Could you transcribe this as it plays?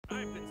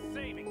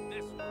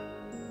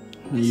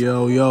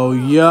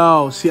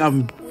Yo. See,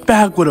 I'm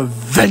back with a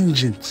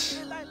vengeance.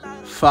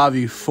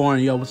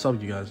 5v4. Yo, what's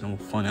up, you guys? No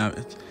funny.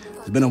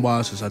 It's been a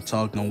while since I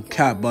talked, no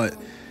cap, but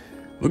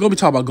we're going to be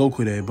talking about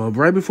Goku Day. But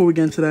right before we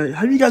get into that,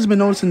 have you guys been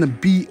noticing the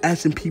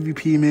BS and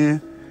PvP,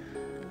 man?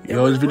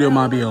 Yo, this video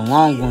might be a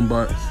long one,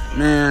 but,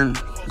 man,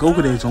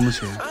 Goku Day is almost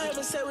here.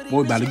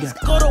 What we about to get?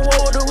 Go to war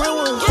with the real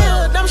one.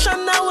 Yeah, them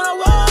shining out when I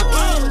walk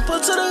in.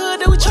 Put to the hood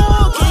that we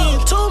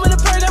choking. 2 minute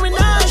prayer got me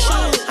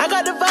nauseous. I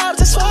got the vibes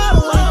to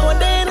swallow. One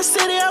day in the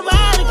city, I'm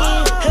out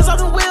again. Hands off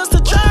the wheels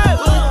to drive.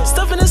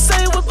 Stuff in the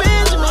same with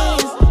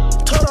Benjamins.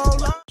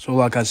 So,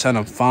 like I said,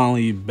 I'm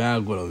finally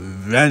back with a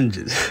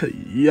vengeance.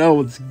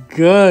 Yo, it's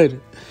good.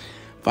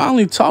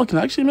 Finally talking.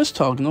 I actually miss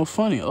talking. No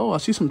funny. Oh, I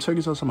see some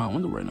turkeys outside my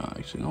window right now.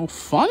 Actually, no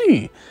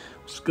funny.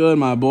 It's good,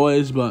 my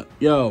boys. But,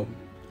 yo,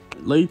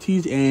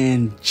 ladies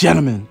and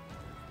gentlemen,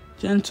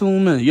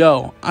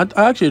 yo, I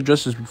actually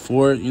addressed this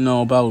before,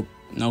 about,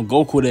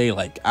 Goku Day,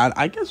 like,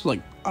 I guess,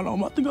 like, I don't know, I'm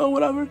about to go,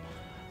 whatever,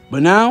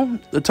 but now,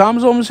 the time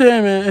is almost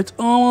here, man, it's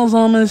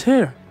almost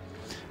here,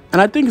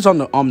 and I think it's on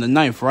the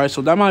 9th, right,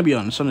 so that might be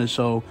on Sunday,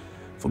 so,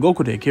 for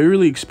Goku Day, can you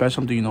really expect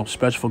something,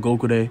 special for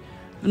Goku Day?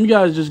 Let me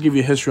guys just give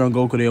you a history on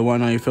Goku Day and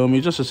whatnot, you feel me,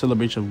 just a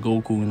celebration of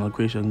Goku,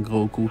 creation of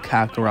Goku,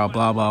 Kakarot,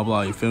 blah, blah,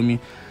 blah, you feel me,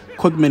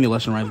 quick mini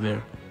lesson right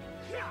there.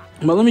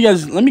 But let me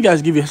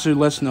guys give you a history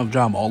lesson of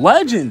Dragon Ball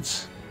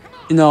Legends.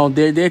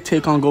 Their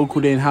take on Goku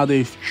Day and how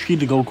they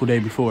treated Goku Day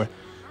before.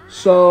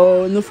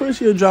 So in the first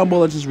year of Dragon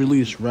Ball Legends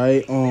released,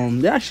 right?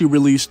 They actually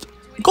released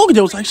Goku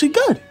Day was actually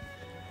good.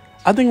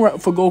 I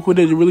think for Goku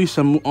Day they released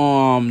some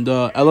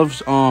the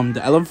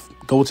Elf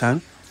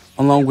Goten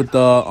along with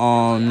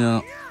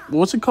the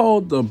what's it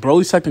called? The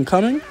Broly Second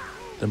Coming?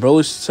 The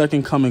Broly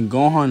Second Coming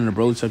Gohan and the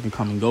Broly Second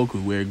Coming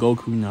Goku, where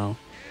Goku,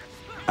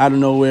 out of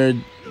nowhere,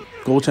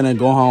 Goten and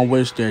Gohan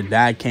wish their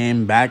dad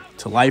came back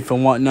to life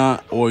and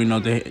whatnot, or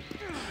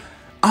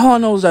all I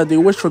know is that they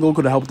wish for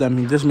Goku to help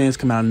them. This man's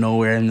come out of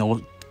nowhere,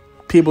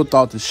 people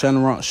thought that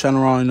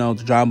Shenron,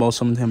 the Dragon Ball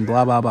summoned him,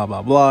 blah blah blah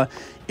blah blah.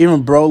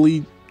 Even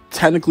Broly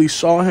technically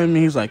saw him,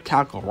 and he's like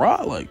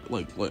Kakarot, like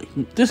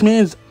this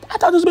man's. I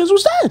thought this man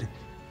was dead.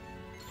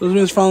 This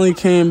man's finally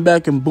came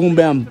back and boom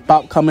bam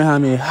bop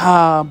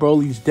Kamehameha,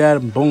 Broly's dead,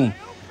 and boom.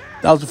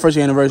 That was the first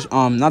anniversary.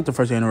 Not the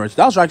first anniversary.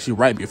 That was actually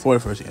right before the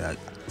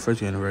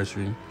first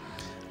anniversary.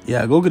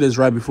 Yeah, Goku Day is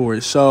right before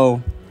it.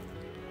 So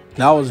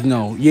that was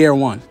year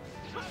 1.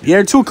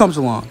 Year 2 comes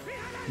along,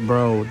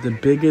 bro. The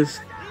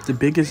biggest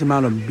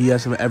amount of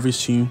BS I've ever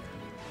seen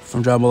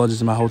from Dragon Ball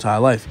Legends in my whole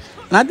entire life.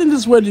 And I think this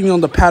is where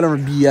the pattern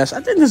of BS.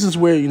 I think this is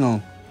where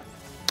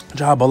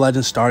Dragon Ball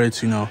Legends started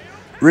to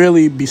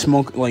really be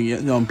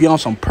be on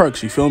some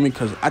perks. You feel me?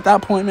 Because at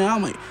that point,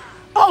 man,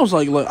 I was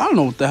like, look, I don't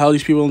know what the hell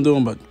these people are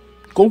doing, but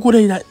Goku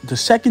Day, the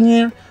second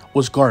year,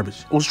 was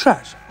garbage. It was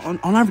trash on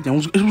everything.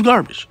 It was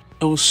garbage.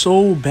 It was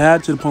so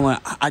bad to the point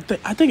I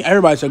think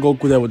everybody said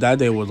Goku Day with that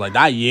day was like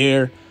that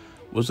year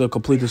was a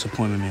complete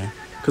disappointment, man.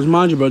 Because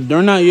mind you, bro,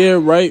 during that year,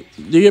 right,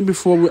 the year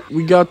before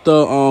we got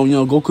the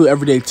Goku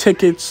everyday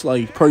tickets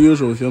like per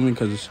usual. You feel me?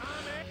 Because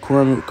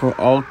commemorates.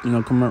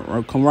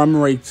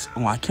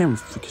 Oh, I can't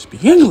freaking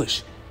speak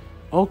English.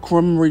 All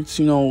commemorates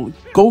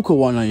Goku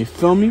one night. You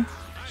feel me?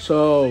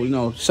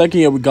 So, second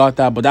year we got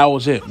that, but that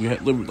was it. We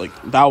had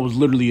that was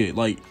literally it.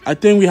 Like, I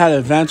think we had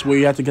events where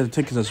you had to get the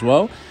tickets as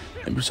well.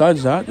 And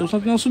besides that, there was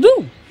nothing else to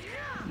do.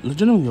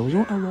 Legitimately, there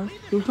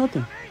was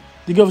nothing.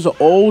 They gave us an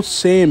old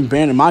Saiyan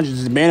banner. Mind you,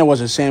 this banner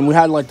wasn't Saiyan. We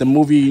had like the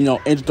movie,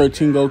 Age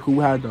 13 Goku.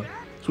 We had the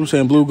Super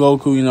Saiyan Blue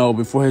Goku,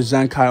 before his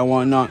Zenkai and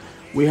whatnot.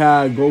 We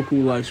had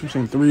Goku like Super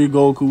Saiyan 3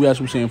 Goku. We had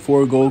Super Saiyan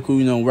 4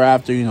 Goku, right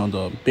after,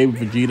 the baby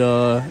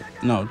Vegeta.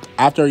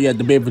 After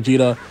the baby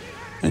Vegeta.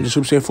 And the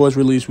Super Saiyan 4's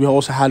release, we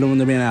also had them in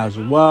the banner as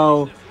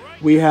well.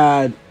 We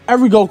had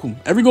every Goku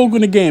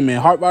in the game, man.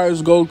 Heart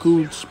Virus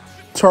Goku,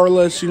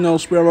 Turles,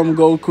 Spirit Bomb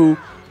Goku.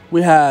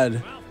 We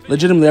had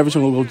legitimately every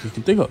single Goku you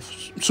can think of.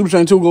 Super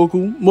Saiyan 2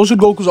 Goku. Most of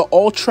the Gokus are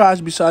all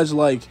trash besides,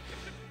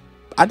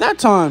 at that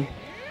time,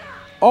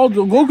 all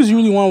the Gokus you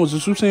really wanted was the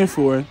Super Saiyan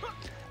 4.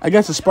 I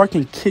guess the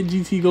Sparking Kid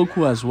GT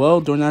Goku as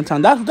well during that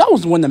time. That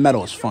was when the meta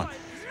was fun.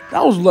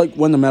 That was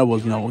when the meta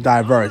was,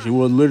 diverse. You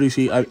would literally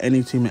see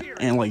any team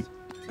and,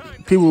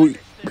 people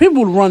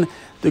would run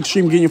the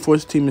Extreme Ginyu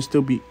Force team and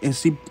still beat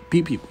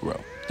people, bro.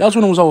 That's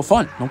when it was all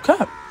fun, no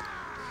cap.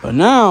 But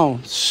now,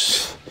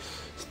 it's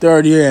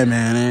third year,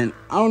 man, and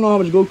I don't know how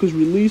much Goku's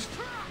released,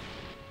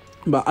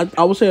 but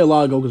I would say a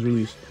lot of Goku's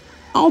released.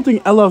 I don't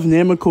think LF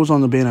Namek was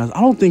on the beta. I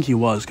don't think he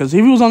was, because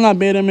if he was on that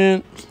beta,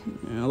 man,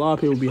 a lot of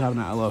people would be having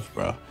that LF,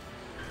 bro.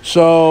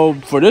 So,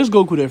 for this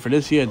Goku Day, for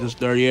this year, this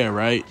third year,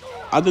 right,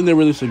 I think they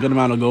released a good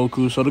amount of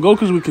Goku. So, the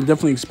Gokus we can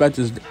definitely expect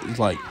is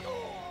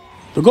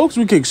the Gokus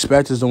we can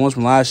expect is the ones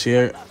from last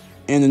year,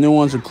 and the new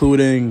ones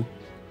including,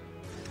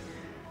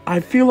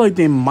 I feel like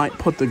they might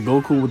put the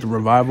Goku with the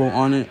revival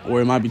on it,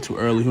 or it might be too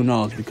early, who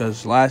knows,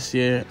 because last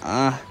year,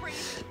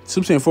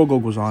 Super Saiyan 4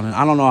 Goku was on it.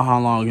 I don't know how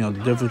long,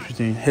 the difference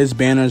between his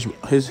banners,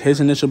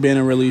 his initial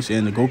banner release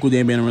and the Goku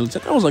Day banner release,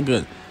 that was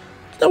good.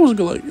 That was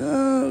good,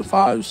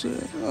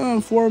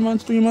 4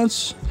 months, 3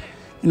 months.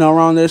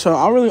 around there. So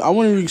I wouldn't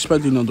really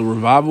expect, the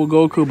revival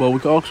Goku, but we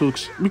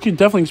could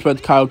definitely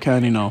expect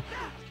Kaioken,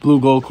 Blue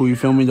Goku, you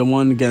feel me? The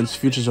one against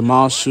Future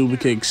Zamasu. We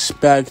could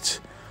expect,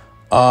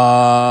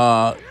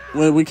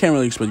 we can't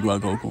really expect UI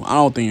Goku. I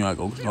don't think UI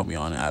Goku's gonna be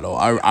on it at all.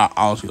 I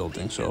honestly don't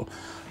think so.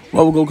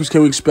 What Gokus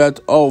can we expect?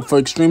 Oh, for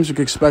extremes, we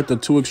could expect the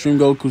 2 extreme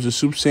Gokus, the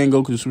Super Saiyan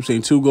Goku, the Super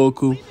Saiyan 2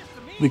 Goku.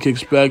 We could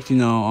expect, I think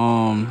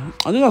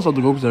that's all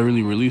the Gokus that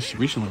really released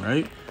recently,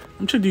 right?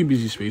 I'm check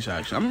DBZ Space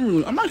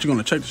actually. I'm actually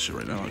gonna check this shit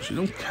right now. Actually,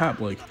 don't cap.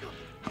 Like,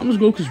 how much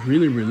Goku's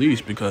really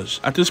released?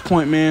 Because at this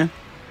point, man,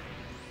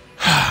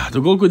 the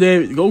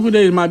Goku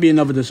Day might be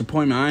another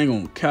disappointment. I ain't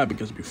gonna cap,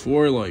 because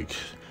before, like,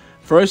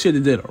 first year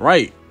they did it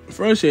right.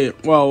 First year,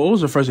 well, it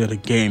was the first year of the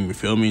game. You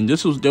feel me? And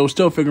they were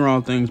still figuring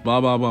out things. Blah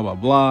blah blah blah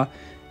blah.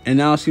 And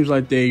now it seems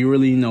like they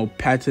really,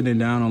 patting it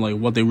down on, like,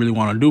 what they really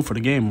want to do for the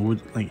game. Or,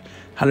 like,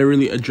 how they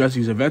really address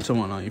these events and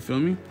whatnot, you feel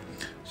me?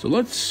 So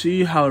let's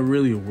see how it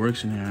really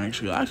works in here,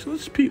 actually.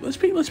 Let's peep.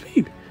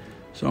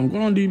 So I'm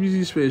going on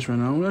DBZ Space right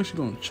now. We're actually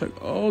going to check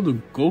all the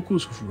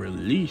Gokus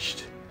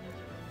released.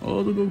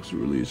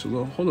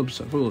 So hold up a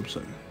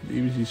second.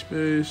 DBZ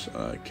Space,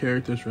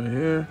 characters right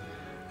here.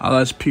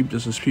 Let's peep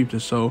this.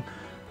 So,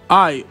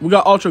 alright, we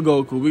got Ultra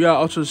Goku. We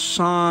got Ultra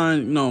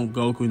Sun. No,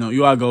 Goku. No,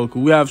 UI Goku.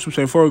 We have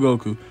Super Saiyan 4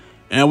 Goku.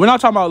 And we're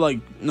not talking about, like,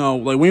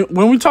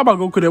 when we talk about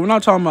Goku Day, we're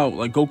not talking about,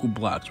 like, Goku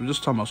Blacks. We're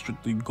just talking about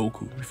strictly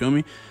Goku. You feel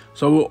me?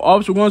 So,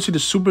 obviously, we're going to see the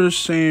Super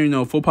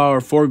Saiyan, full power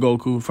 4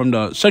 Goku from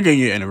the 2nd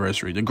year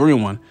anniversary, the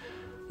green one.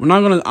 I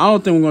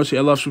don't think we're going to see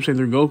LF Super Saiyan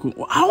 3 Goku.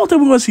 Well, I don't think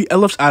we're going to see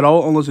LFs at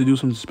all unless they do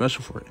something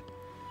special for it.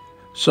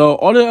 So,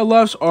 all the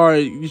LFs are,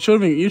 you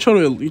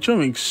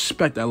shouldn't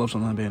expect LFs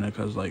on that banner,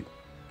 because, like,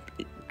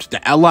 the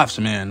LFs,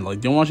 man, like,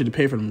 they want you to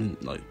pay for them,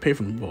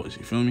 boys,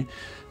 you feel me?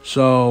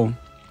 So,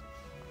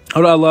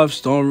 all the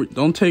LFs,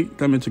 don't take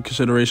them into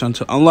consideration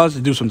unless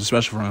they do something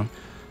special for them.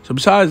 So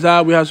besides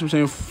that, we have Super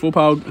Saiyan full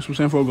power Super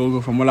Saiyan 4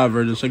 Goku from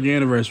whatever, the 2nd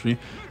anniversary.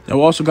 Then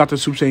we also got the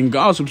Super Saiyan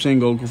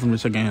Goku from the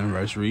 2nd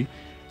anniversary.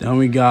 Then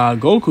we got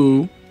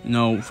Goku,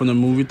 from the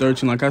movie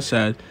 13, like I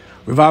said.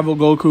 Revival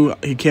Goku,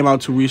 he came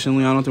out too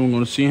recently. I don't think we're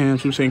going to see him.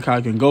 Super Saiyan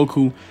Kaioken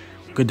Goku,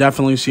 we could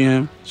definitely see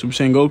him. Super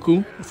Saiyan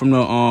Goku from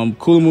the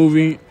Cooler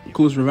movie,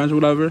 Coolest Revenge or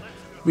whatever.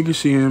 We could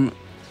see him.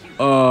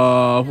 Who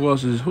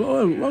else is?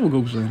 What would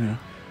Goku's in here?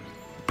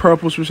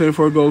 Purple Super Saiyan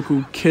 4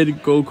 Goku, Kid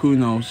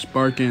Goku,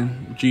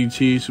 Sparking,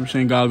 GT, Super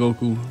Saiyan God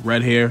Goku,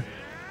 red hair,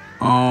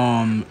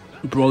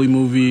 Broly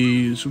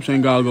movie, Super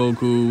Saiyan God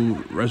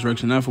Goku,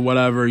 Resurrection F or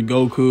whatever,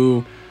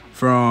 Goku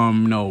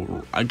from,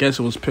 I guess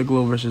it was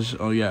Piccolo versus,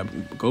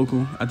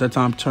 Goku at that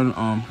time,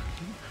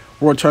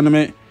 World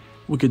Tournament.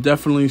 We could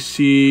definitely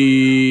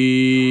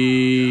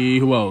see,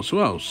 who else?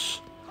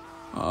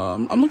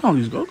 I'm looking at all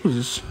these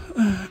Gokus,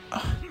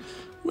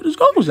 where does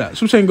Goku's at?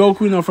 Super Saiyan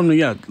Goku, from the,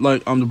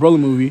 the Broly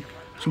movie.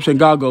 Super Saiyan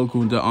God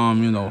Goku, the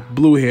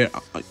blue hair,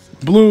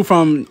 blue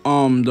from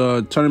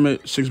the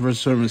tournament 6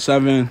 versus tournament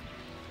 7.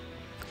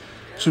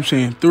 Super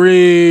Saiyan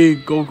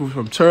 3, Goku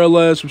from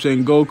Turles, Super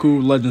Saiyan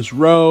Goku, Legends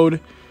Road.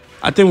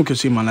 I think we could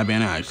see him on that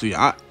banner actually.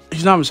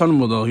 He's not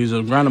resumable though. He's a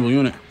grindable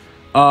unit.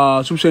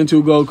 Super Saiyan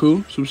 2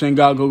 Goku, Super Saiyan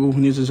God Goku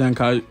who needs a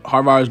Zenkai,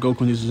 Harvar's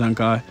Goku needs a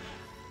Zenkai.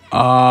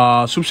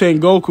 Super Saiyan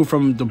Goku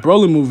from the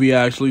Broly movie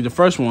actually, the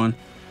first one.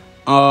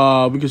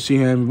 We could see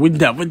him. We're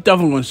definitely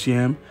going to see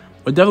him.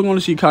 We're definitely going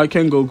to see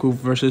Kaioken Goku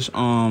versus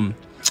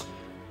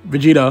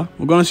Vegeta.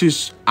 We're going to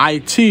see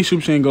IT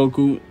Super Saiyan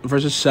Goku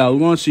versus Cell.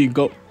 We're going to see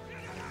We're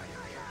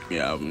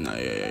going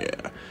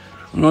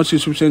to see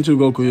Super Saiyan 2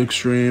 Goku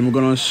Extreme. We're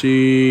going to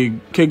see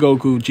Kid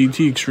Goku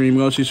GT Extreme.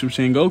 We're going to see Super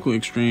Saiyan Goku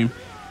Extreme.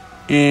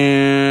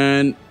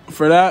 And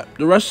for that,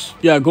 the rest,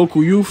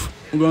 Goku Youth.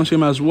 We're going to see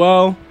him as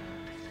well.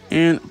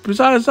 And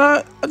besides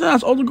that, I think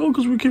that's all the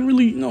Gokus we can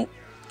really,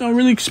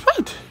 really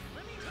expect.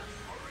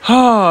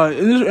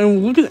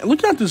 And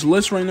looking at this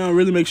list right now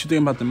really makes you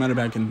think about the meta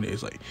back in the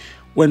days. Like,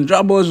 when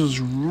Drop Boys was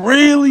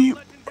really,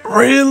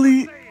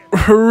 really,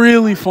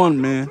 really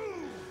fun, man.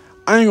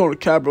 I ain't gonna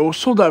cap, bro. It was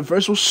so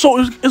diverse. It's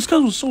because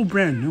it was so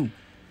brand new.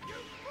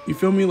 You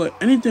feel me? Like,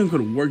 anything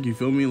could work, you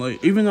feel me?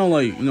 Like, even though,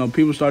 like,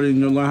 people started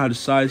to learn how to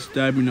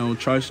sidestep,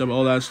 tri-step,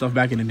 all that stuff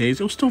back in the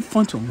days, it was still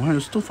fun to learn. It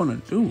was still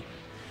fun to do.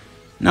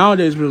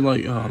 Nowadays, we're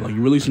like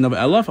you release another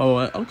LF. Oh,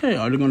 okay.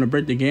 Are they gonna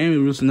break the game?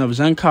 You release another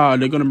Zenkai. Are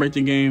they gonna break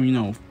the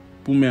game?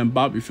 Boom, man,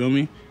 bop. You feel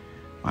me?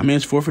 My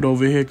man's forfeit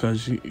over here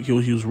because he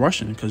was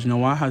rushing. Because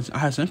I had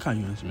Zenkai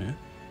units, man.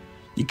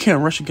 You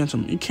can't rush against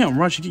him. You can't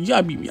rush. You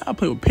gotta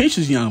play with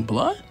patience, young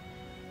blood.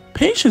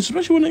 Patience,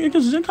 especially when they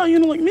against a Zenkai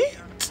unit like me.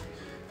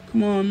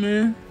 Come on,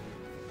 man.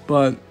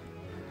 But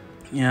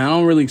yeah, I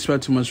don't really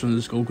expect too much from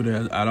this Goku Day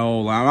at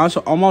all.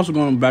 I'm also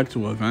going back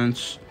to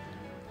events.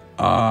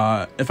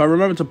 If I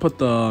remember to put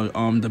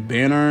the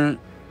banner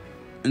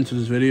into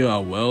this video, I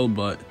will,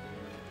 but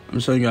I'm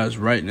telling you guys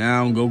right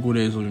now, Goku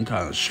Day is looking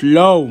kind of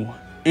slow.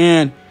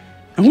 And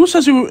who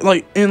says who's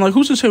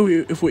to say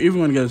if we're even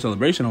going to get a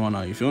celebration or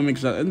whatnot, you feel me?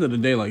 Because at the end of the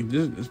day, like,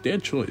 this is their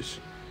choice.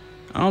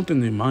 I don't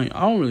think they might.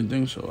 I don't really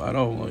think so at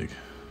all. Like,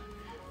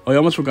 Oh, I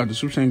almost forgot the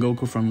Super Saiyan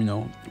Goku from, you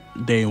know,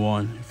 day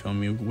one. You feel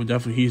me?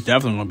 He's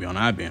definitely gonna be on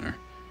that banner.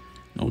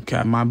 No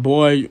cap. My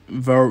boy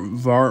Verdalan.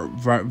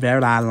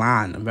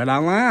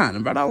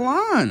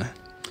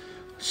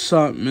 What's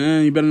up,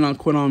 man? You better not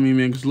quit on me,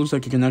 man, because it looks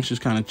like your connection's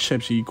kind of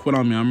chippy. You quit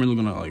on me, I'm really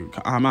gonna, like,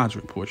 I'm out to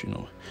report you, you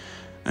know.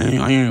 I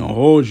ain't gonna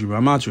hold you, but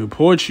I'm out to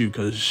report you,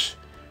 because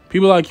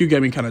people like you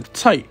get me kind of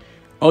tight.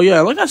 Oh,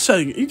 yeah, like I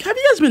said, have you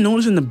guys been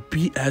noticing the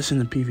BS in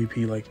the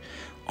PvP? Like,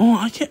 oh,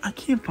 I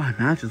can't find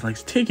matches. Like,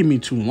 it's taking me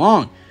too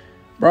long.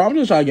 Bro, I'm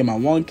just trying to get my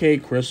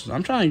 1K crystals.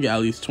 I'm trying to get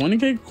at least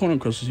 20K corner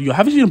crystals. Yo,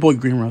 haven't seen the boy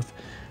Greenruff.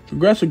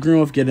 Congrats to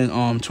Greenruff getting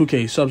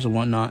 2K subs and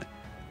whatnot.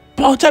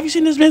 Bro, have you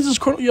seen this man's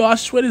chrono? Yo, I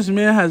swear this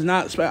man has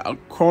not spent a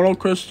chrono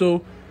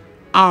crystal.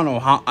 I don't know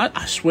how.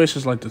 I swear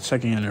it's like the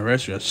 2nd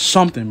anniversary or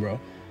something, bro.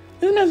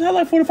 This man's had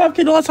like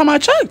 45K the last time I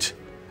checked.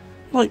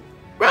 Like,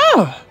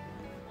 bro.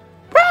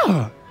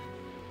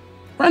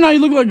 Right now, you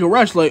look like a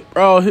rush. Like,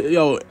 bro,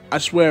 yo, I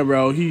swear,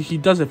 bro, he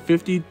does a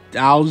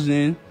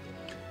 50,000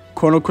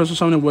 chrono crystal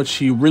something, which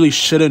he really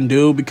shouldn't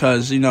do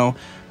because, you know,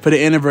 for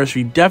the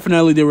anniversary,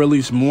 definitely they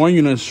release more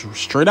units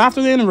straight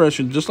after the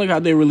anniversary, just like how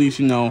they release,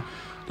 you know,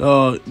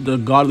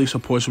 the godly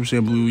support Super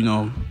Saiyan Blue, you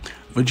know,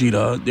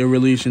 Vegeta. They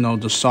release, you know,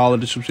 the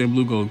solid Super Saiyan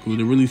Blue Goku.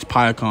 They release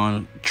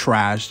Pyakon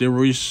trash. They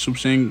release Super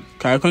Saiyan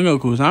Kaioken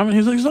Goku. It's not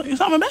even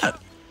bad.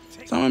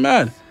 It's not even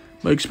bad.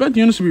 But expect the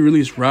units to be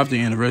released right after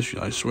the anniversary.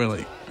 I swear,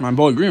 like, my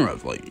boy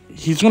Greenruff, like,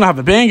 he's gonna have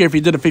a banger if he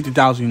did a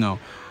 50,000, you know,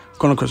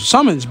 Chrono Crystal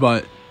summons.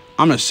 But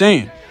I'm just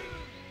saying,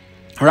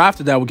 or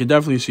after that, we could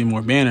definitely see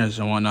more banners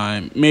and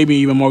whatnot. Maybe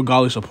even more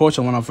godly supports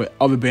and whatnot for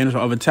other banners or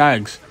other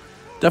tags.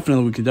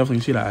 Definitely, we could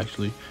definitely see that,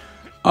 actually.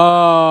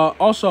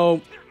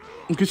 Also,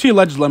 you can see a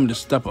Legends Limited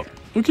step up.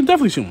 We can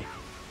definitely see one.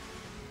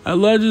 A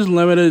Legends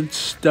Limited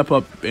step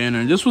up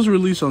banner. This was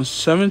released on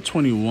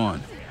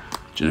 7/21.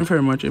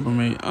 January, March, April,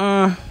 May.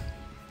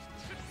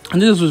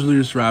 And this was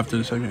released right after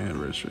the 2nd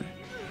anniversary.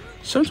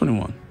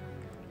 7/21.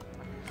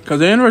 Because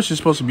the anniversary is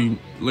supposed to be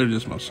later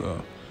this month,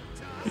 so.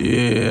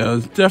 Yeah,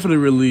 it's definitely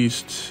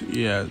released.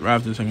 Yeah, right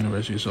after the 2nd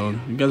anniversary, so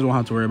you guys won't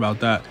have to worry about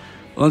that.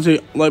 Unless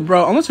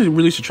they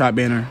release a trap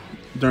banner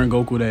during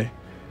Goku Day,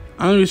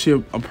 I don't really see a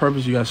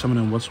purpose you guys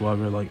summoning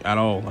whatsoever, like, at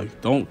all.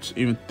 Like, don't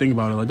even think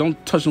about it. Like,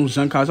 don't touch those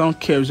Zenkais. I don't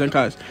care if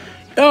Zenkais.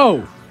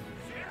 Yo,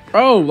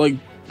 bro, like,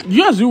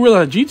 you guys do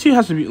realize GT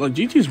has to be, like,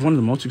 GT is one of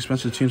the most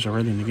expensive teams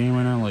already in the game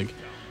right now. Like,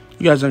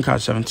 you got Zenkai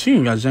 17,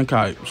 you got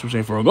Zenkai Super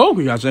Saiyan for Goku,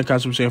 you got Zenkai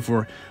Super Saiyan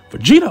for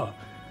Vegeta.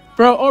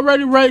 Bro,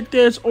 already right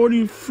there, it's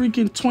already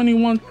freaking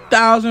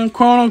 21,000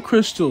 Chrono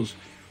Crystals.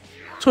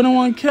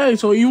 21K.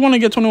 So you want to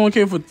get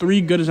 21K for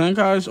 3 good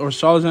Zenkais or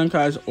solid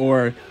Zenkais,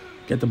 or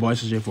get the boy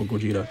SSJ for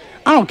Gogeta.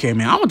 I don't care,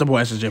 man. I want the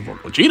boy SSJ for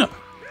Gogeta.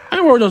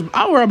 I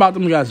worry about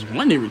them guys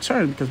when they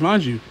return, because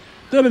mind you,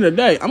 at the end of the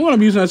day, I'm gonna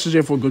be using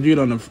SSJ for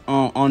Gogeta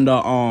on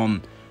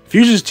the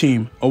Fusions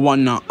team or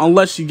whatnot,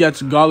 unless he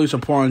gets godly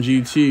support on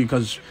GT,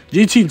 because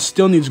GT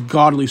still needs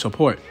godly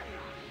support.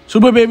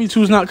 Super Baby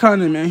 2 is not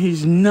cutting it, man.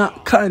 He's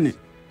not cutting it.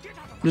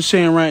 I'm just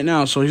saying right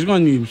now. So he's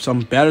gonna need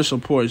some better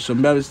support,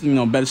 some better, you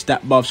know, better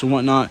stat buffs and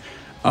whatnot.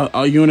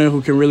 A unit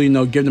who can really, you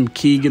know, give them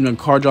ki, give them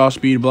card draw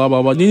speed, blah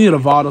blah blah. They need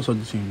Avados on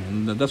the team,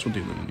 man. That's what they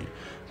really need.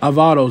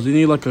 Avados. They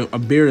need like a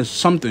beard or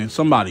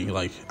somebody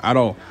like at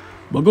all.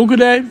 But Goku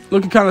Day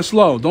looking kind of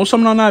slow. Don't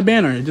summon on that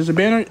banner. If there's a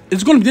banner,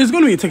 there's gonna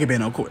be a ticket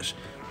banner, of course.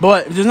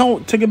 But if there's no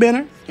ticket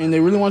banner and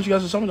they really want you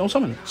guys to summon, don't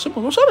summon it.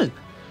 Simple, don't summon.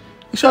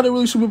 You shot it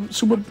really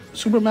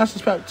super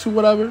Masters Pack 2,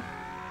 whatever.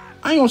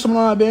 I ain't gonna summon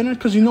on that banner,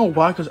 because you know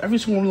why? Because every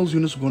single one of those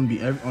units are gonna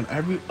be on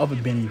every other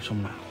banner you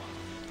summon out.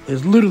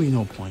 There's literally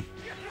no point.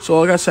 So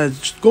like I said,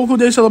 Goku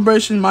Day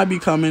Celebration might be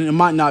coming, it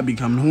might not be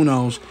coming, who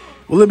knows?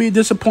 Will it be a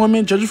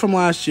disappointment? Judging from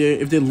last year,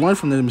 if they learned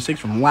from their mistakes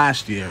from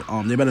last year,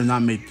 they better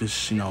not make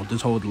this, you know,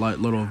 this whole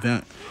little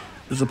event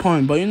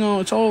disappointing. But you know,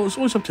 it's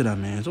always up to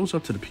them, man. It's always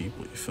up to the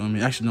people. You feel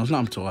me? Actually, no, it's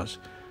not up to us.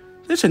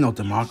 This ain't no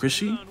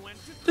democracy.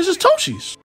 This is Toshi's.